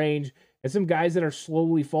in that range, and some guys that are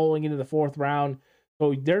slowly falling into the 4th round.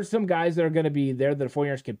 So there's some guys that are going to be there that the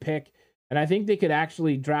 49ers can pick, and I think they could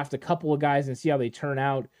actually draft a couple of guys and see how they turn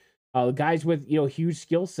out. Guys with huge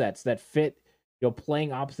skill sets that fit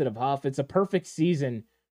playing opposite of Huff. It's a perfect season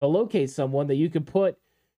to locate someone that you could put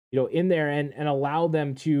in there and allow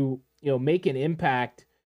them to make an impact,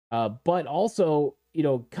 but also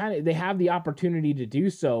they have the opportunity to do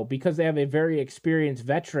so because they have a very experienced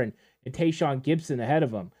veteran in Tayshaun Gibson ahead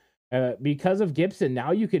of them. Because of Gibson,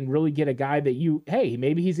 now you can really get a guy that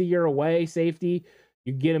maybe he's a year away, safety.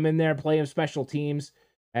 You get him in there, play him special teams,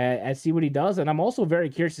 and see what he does. And I'm also very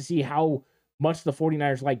curious to see how much the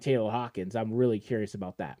 49ers like Taylor Hawkins. I'm really curious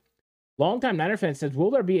about that. Longtime Niner fan says,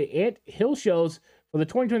 will there be Ant Hill shows for the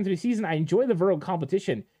 2023 season? I enjoy the vertical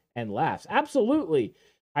competition, and laughs. Absolutely.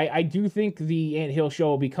 I do think the Ant Hill show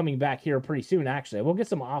will be coming back here pretty soon, actually. We'll get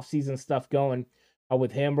some off-season stuff going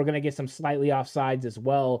with him. We're going to get some slightly offsides as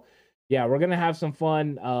well. Yeah, we're going to have some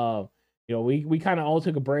fun. We kind of all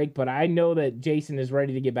took a break, but I know that Jason is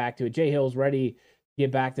ready to get back to it. Jay Hill's ready to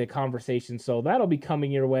get back to the conversation, so that'll be coming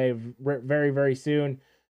your way very, very soon.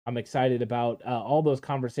 I'm excited about all those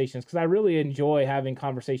conversations because I really enjoy having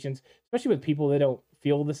conversations, especially with people that don't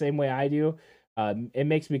feel the same way I do. It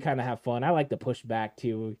makes me kind of have fun. I like to push back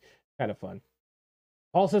too. Kind of fun.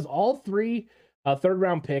 Paul says all three third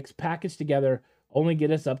round picks packaged together only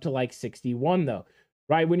get us up to like 61 though,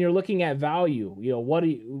 right? When you're looking at value,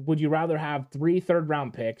 would you rather have 3 third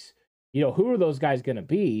round picks? Who are those guys going to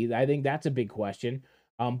be? I think that's a big question.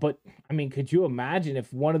 But I mean, could you imagine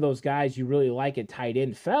if one of those guys you really like at tight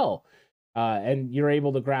end fell, and you're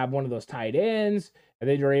able to grab one of those tight ends, and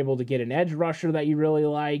then you're able to get an edge rusher that you really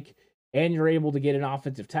like, and you're able to get an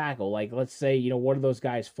offensive tackle? Like, let's say, one of those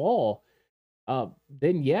guys fall,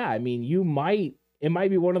 then yeah, I mean, it might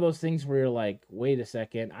be one of those things where you're like, wait a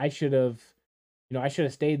second, I should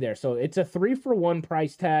have stayed there. So it's a 3-for-1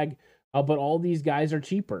 price tag, but all these guys are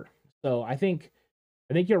cheaper. So I think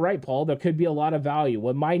you're right, Paul. There could be a lot of value.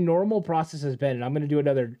 What my normal process has been, and I'm going to do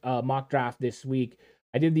another mock draft this week.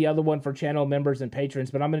 I did the other one for channel members and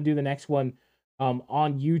patrons, but I'm going to do the next one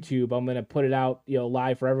on YouTube. I'm going to put it out,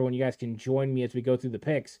 live for everyone. You guys can join me as we go through the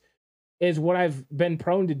picks. Is what I've been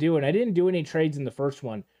prone to do, and I didn't do any trades in the first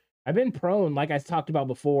one. I've been prone, like I talked about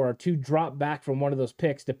before, to drop back from one of those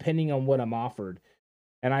picks depending on what I'm offered.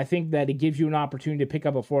 And I think that it gives you an opportunity to pick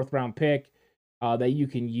up a 4th-round pick that you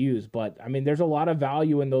can use. But I mean, there's a lot of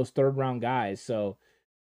value in those 3rd-round guys. So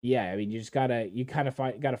yeah, I mean, you kind of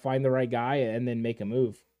gotta find the right guy and then make a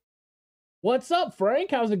move. What's up,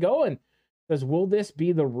 Frank? How's it going? Says, will this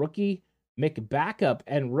be the rookie Mick backup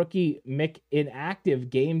and rookie Mick inactive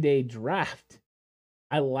game day draft?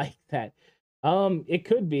 I like that. It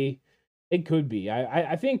could be.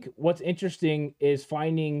 I think what's interesting is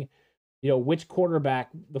finding, which quarterback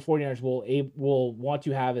the 49ers will want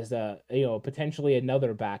to have as potentially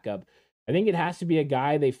another backup. I think it has to be a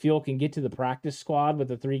guy they feel can get to the practice squad with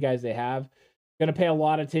the 3 guys they have. Going to pay a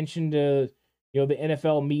lot of attention to, the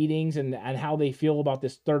NFL meetings and how they feel about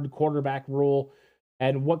this 3rd quarterback rule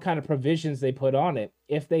and what kind of provisions they put on it.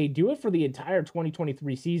 If they do it for the entire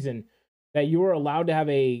 2023 season, that you are allowed to have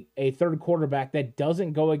a 3rd quarterback that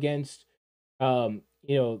doesn't go against,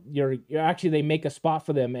 you're actually, they make a spot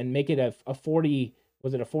for them and make it a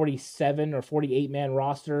 47 or 48 man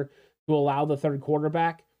roster to allow the 3rd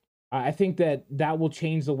quarterback. I think that will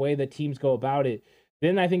change the way that teams go about it.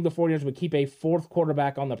 Then I think the 49ers would keep a 4th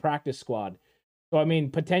quarterback on the practice squad. So, I mean,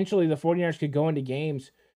 potentially the 49ers could go into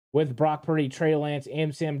games with Brock Purdy, Trey Lance,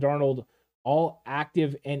 and Sam Darnold all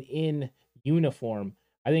active and in uniform.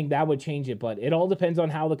 I think that would change it, but it all depends on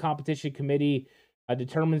how the competition committee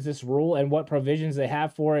determines this rule and what provisions they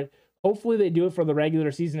have for it. Hopefully they do it for the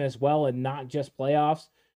regular season as well and not just playoffs,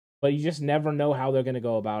 but you just never know how they're going to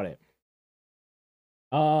go about it.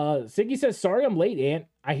 Siggy says, sorry I'm late, Ant.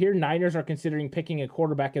 I hear Niners are considering picking a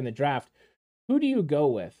quarterback in the draft. Who do you go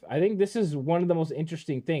with? I think this is one of the most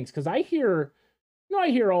interesting things because I hear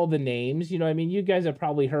all the names. I mean, you guys have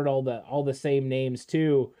probably heard all the same names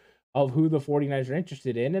too of who the 49ers are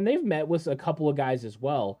interested in, and they've met with a couple of guys as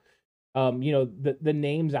well. The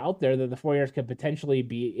names out there that the 49ers could potentially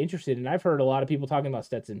be interested in. I've heard a lot of people talking about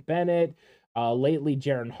Stetson Bennett. Lately,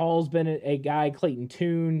 Jaron Hall's been a guy, Clayton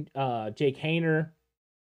Tune, Jake Hayner,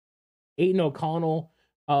 Aiden O'Connell.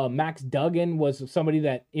 Max Duggan was somebody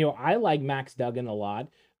that, I like Max Duggan a lot.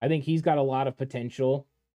 I think he's got a lot of potential.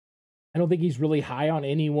 I don't think he's really high on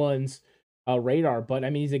anyone's radar, but I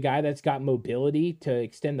mean, he's a guy that's got mobility to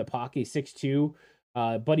extend the pocket. 6'2",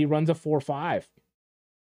 but he runs a 4.5,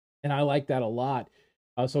 and I like that a lot.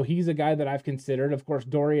 So he's a guy that I've considered. Of course,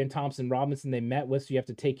 Dorian Thompson-Robinson they met with, so you have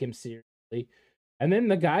to take him seriously. And then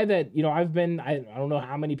the guy that, I don't know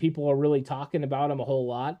how many people are really talking about him a whole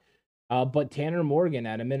lot, but Tanner Morgan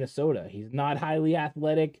out of Minnesota. He's not highly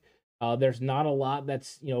athletic. There's not a lot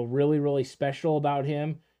that's, really, really special about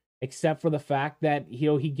him, except for the fact that,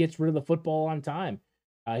 he gets rid of the football on time.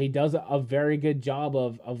 He does a very good job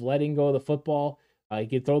of letting go of the football. He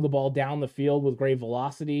can throw the ball down the field with great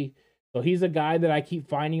velocity. So he's a guy that I keep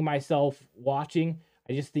finding myself watching.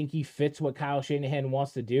 I just think he fits what Kyle Shanahan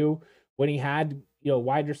wants to do. When he had,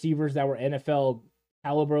 wide receivers that were NFL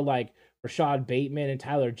caliber like Rashad Bateman and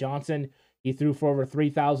Tyler Johnson, he threw for over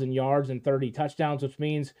 3,000 yards and 30 touchdowns, which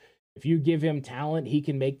means if you give him talent, he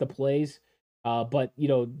can make the plays. But,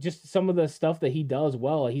 just some of the stuff that he does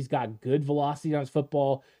well, he's got good velocity on his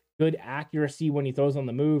football, good accuracy when he throws on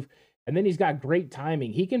the move, and then he's got great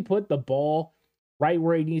timing. He can put the ball right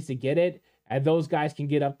where he needs to get it, and those guys can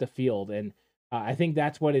get up the field. And I think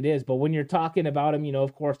that's what it is. But when you're talking about him,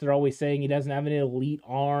 of course, they're always saying he doesn't have an elite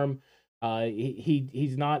arm.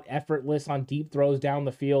 He's not effortless on deep throws down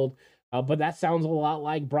the field. But that sounds a lot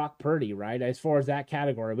like Brock Purdy, right? As far as that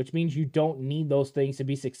category, which means you don't need those things to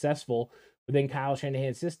be successful within Kyle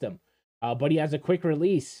Shanahan's system. But he has a quick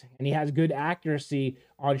release and he has good accuracy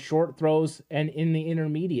on short throws and in the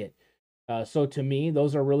intermediate. So to me,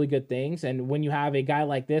 those are really good things. And when you have a guy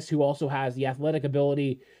like this who also has the athletic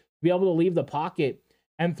ability to be able to leave the pocket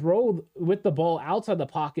and throw with the ball outside the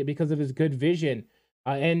pocket because of his good vision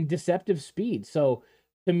and deceptive speed. So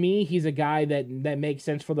to me, he's a guy that makes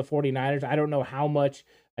sense for the 49ers. I don't know how much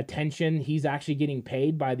attention he's actually getting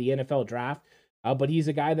paid by the NFL draft, but he's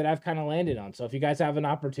a guy that I've kind of landed on. So if you guys have an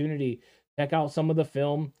opportunity, check out some of the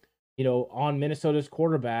film, on Minnesota's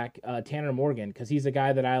quarterback, Tanner Morgan, because he's a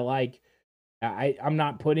guy that I like. I'm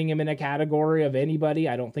not putting him in a category of anybody.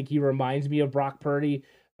 I don't think he reminds me of Brock Purdy.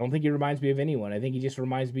 I don't think he reminds me of anyone. I think he just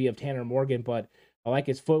reminds me of Tanner Morgan, but I like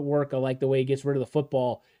his footwork. I like the way he gets rid of the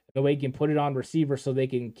football, the way he can put it on receivers so they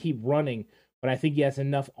can keep running. But I think he has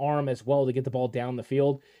enough arm as well to get the ball down the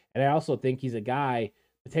field. And I also think he's a guy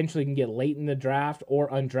potentially can get late in the draft or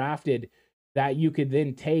undrafted that you could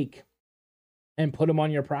then take and put him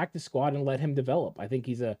on your practice squad and let him develop. I think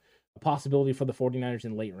he's a possibility for the 49ers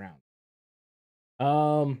in late round.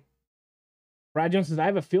 Brad Jones says, I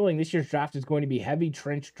have a feeling this year's draft is going to be heavy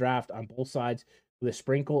trench draft on both sides with a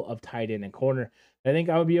sprinkle of tight end and corner. I think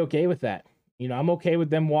I would be okay with that. I'm okay with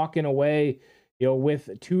them walking away, with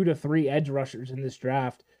 2 to 3 edge rushers in this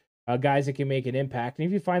draft, guys that can make an impact. And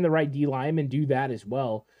if you find the right D lineman, do that as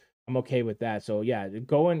well. I'm okay with that. So yeah,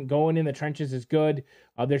 going in the trenches is good.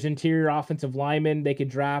 There's interior offensive linemen they could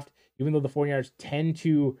draft, even though the 49ers tend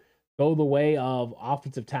to go the way of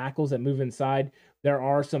offensive tackles that move inside. There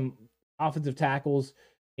are some offensive tackles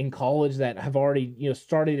in college that have already,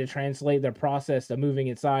 started to translate their process of moving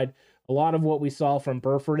inside. A lot of what we saw from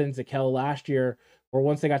Burford and Zakel last year, where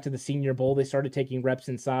once they got to the Senior Bowl, they started taking reps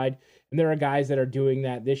inside. And there are guys that are doing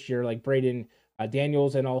that this year, like Braden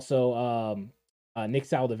Daniels and also Nick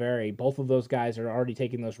Saldiveri. Both of those guys are already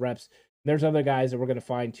taking those reps. There's other guys that we're going to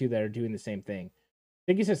find too that are doing the same thing. I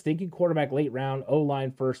think he says thinking quarterback late round,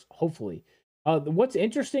 O-line first, hopefully. What's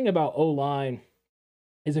interesting about O-line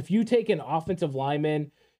is if you take an offensive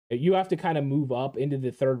lineman, you have to kind of move up into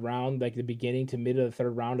the third round, like the beginning to mid of the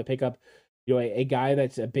third round to pick up, a guy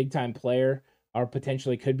that's a big-time player or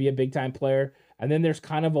potentially could be a big-time player. And then there's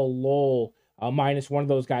kind of a lull minus one of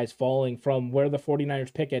those guys falling from where the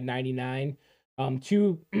 49ers pick at 99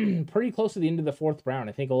 to pretty close to the end of the fourth round.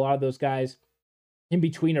 I think a lot of those guys in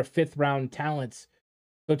between are fifth-round talents.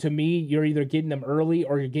 So to me, you're either getting them early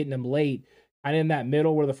or you're getting them late. And in that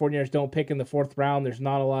middle where the 49ers don't pick in the fourth round, there's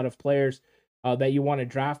not a lot of players that you want to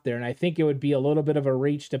draft there. And I think it would be a little bit of a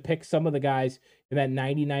reach to pick some of the guys in that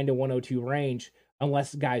 99 to 102 range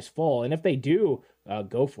unless guys fall. And if they do,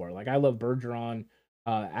 go for it. Like I love Bergeron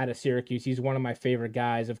out of Syracuse. He's one of my favorite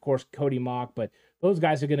guys. Of course, Cody Mock, but those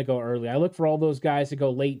guys are going to go early. I look for all those guys to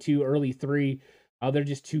go late 2, early 3. They're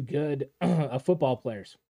just too good football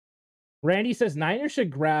players. Randy says Niners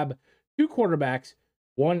should grab 2 quarterbacks,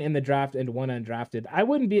 1 in the draft and 1 undrafted. I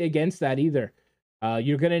wouldn't be against that either.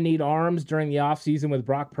 You're going to need arms during the offseason with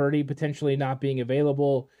Brock Purdy potentially not being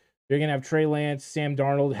available. You're going to have Trey Lance, Sam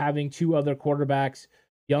Darnold, having 2 other quarterbacks,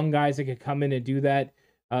 young guys that could come in and do that.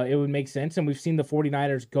 It would make sense, and we've seen the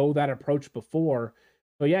 49ers go that approach before.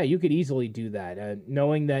 So, yeah, you could easily do that.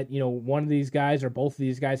 Knowing that, one of these guys or both of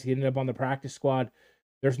these guys could end up on the practice squad,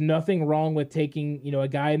 there's nothing wrong with taking, a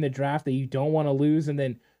guy in the draft that you don't want to lose and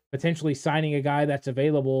then potentially signing a guy that's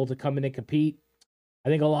available to come in and compete. I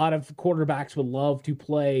think a lot of quarterbacks would love to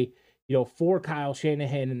play, for Kyle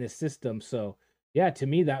Shanahan in this system. So, yeah, to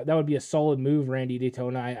me, that would be a solid move, Randy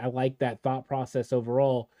Daytona. I like that thought process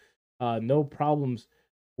overall. No problems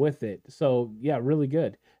with it. So, yeah, really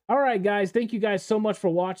good. All right, guys. Thank you guys so much for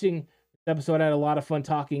watching this episode. I had a lot of fun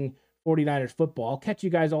talking 49ers football. I'll catch you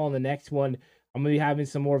guys all in the next one. I'm going to be having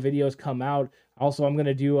some more videos come out. Also, I'm going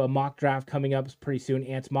to do a mock draft coming up pretty soon.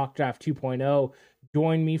 Ant's Mock Draft 2.0.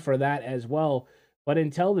 Join me for that as well. But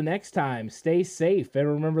until the next time, stay safe. And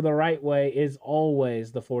remember, the right way is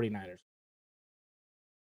always the 49ers.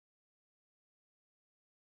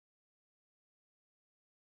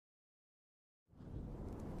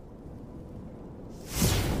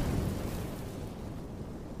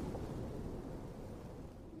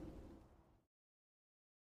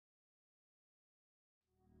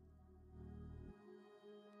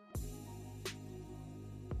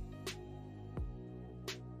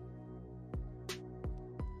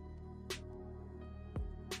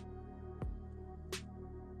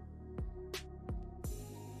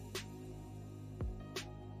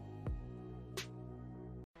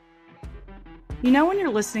 You know when you're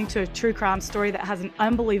listening to a true crime story that has an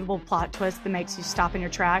unbelievable plot twist that makes you stop in your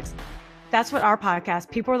tracks? That's what our podcast,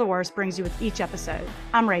 People Are the Worst, brings you with each episode.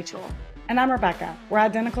 I'm Rachel. And I'm Rebecca. We're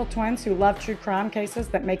identical twins who love true crime cases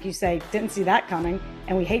that make you say, didn't see that coming,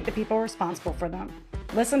 and we hate the people responsible for them.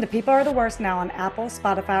 Listen to People Are the Worst now on Apple,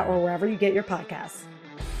 Spotify, or wherever you get your podcasts.